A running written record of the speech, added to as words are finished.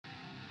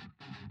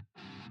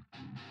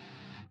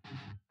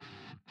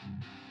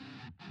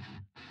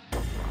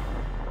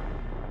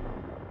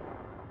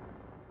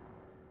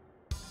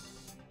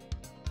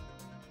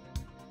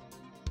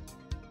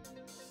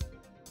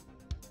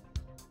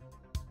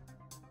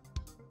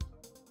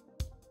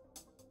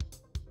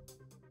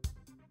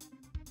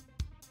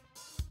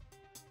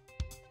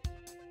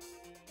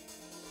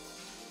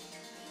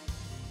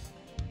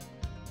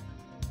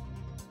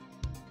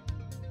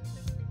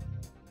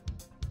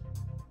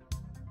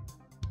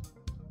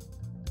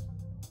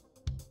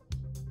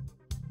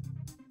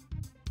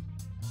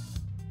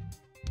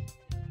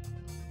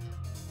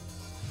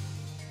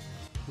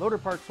Loader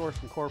Parts Source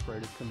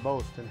Incorporated can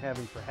boast in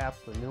having perhaps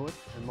the newest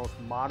and most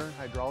modern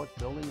hydraulic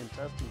building and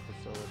testing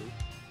facility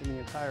in the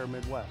entire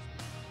Midwest.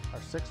 Our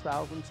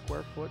 6,000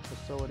 square foot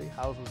facility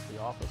houses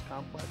the office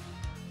complex,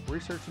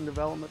 research and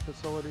development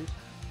facilities,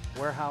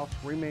 warehouse,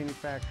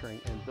 remanufacturing,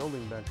 and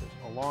building benches,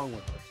 along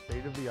with our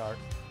state-of-the-art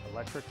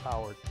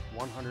electric-powered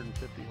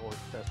 150 horse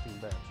testing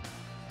bench.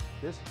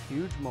 This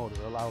huge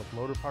motor allows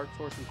Loader Parts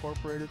Source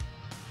Incorporated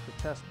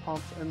to test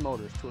pumps and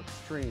motors to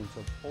extremes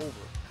of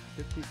over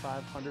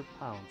 5,500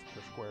 pounds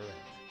per square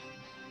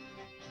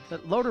inch.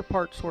 At Loader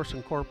Parts Source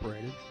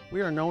Incorporated,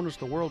 we are known as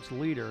the world's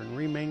leader in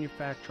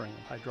remanufacturing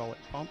of hydraulic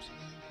pumps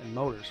and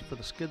motors for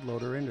the skid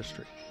loader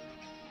industry.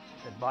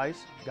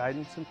 Advice,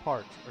 guidance, and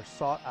parts are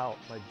sought out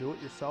by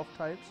do-it-yourself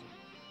types,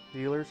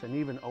 dealers, and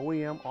even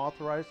OEM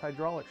authorized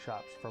hydraulic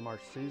shops from our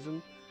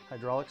seasoned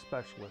hydraulic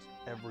specialists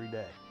every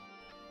day.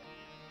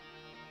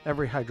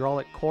 Every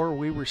hydraulic core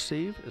we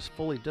receive is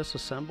fully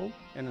disassembled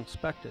and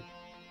inspected.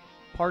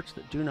 Parts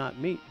that do not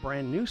meet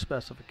brand new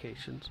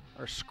specifications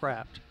are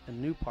scrapped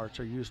and new parts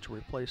are used to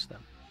replace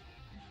them.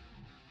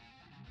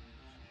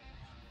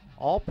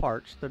 All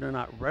parts that are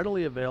not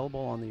readily available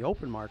on the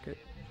open market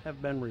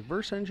have been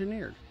reverse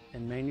engineered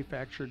and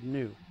manufactured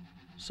new,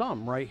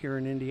 some right here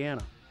in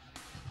Indiana.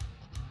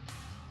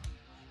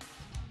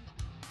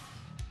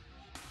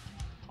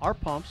 Our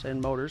pumps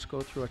and motors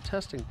go through a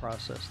testing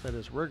process that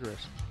is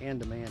rigorous and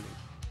demanding.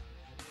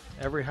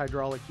 Every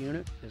hydraulic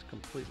unit is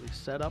completely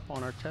set up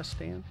on our test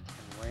stand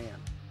and ran.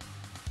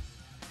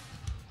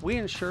 We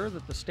ensure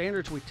that the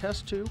standards we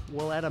test to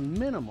will at a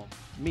minimum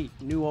meet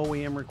new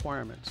OEM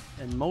requirements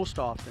and most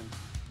often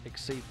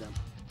exceed them.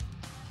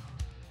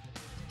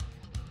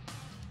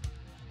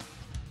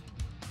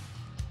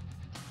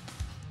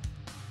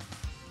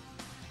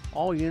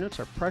 All units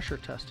are pressure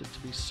tested to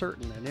be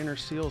certain that inner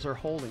seals are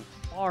holding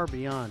far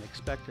beyond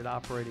expected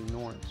operating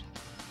norms.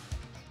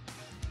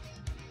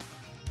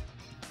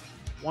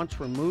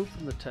 Once removed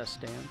from the test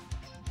stand,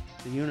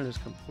 the unit is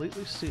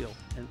completely sealed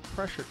and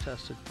pressure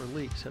tested for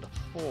leaks at a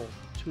full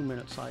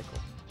 2-minute cycle.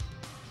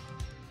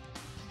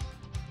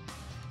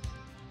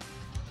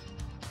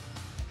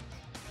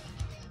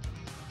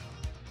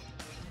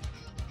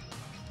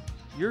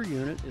 Your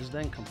unit is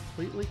then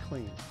completely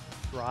cleaned,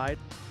 dried,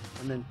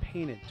 and then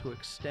painted to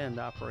extend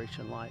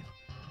operation life,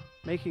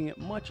 making it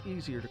much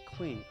easier to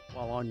clean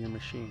while on your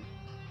machine.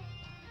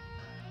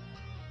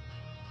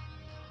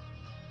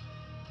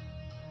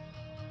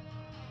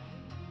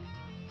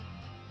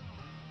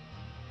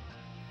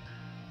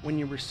 When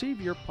you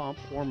receive your pump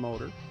or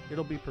motor,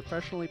 it'll be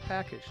professionally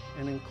packaged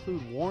and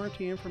include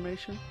warranty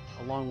information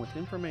along with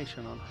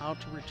information on how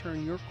to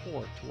return your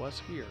core to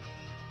us here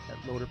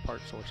at Loader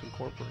Parts Source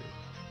Incorporated.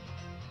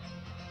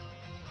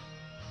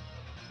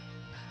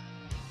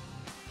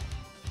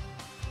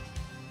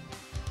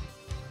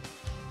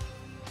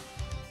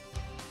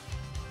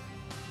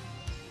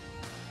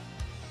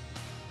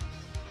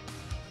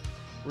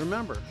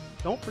 Remember,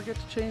 don't forget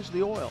to change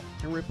the oil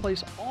and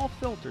replace all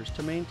filters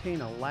to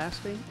maintain a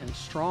lasting and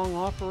strong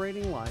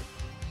operating life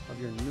of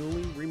your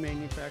newly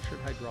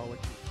remanufactured hydraulic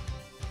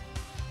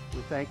unit.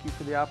 We thank you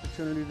for the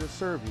opportunity to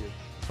serve you,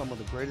 some of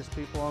the greatest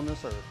people on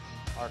this earth,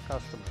 our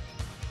customers.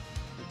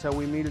 Until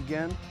we meet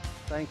again,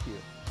 thank you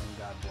and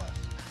God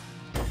bless.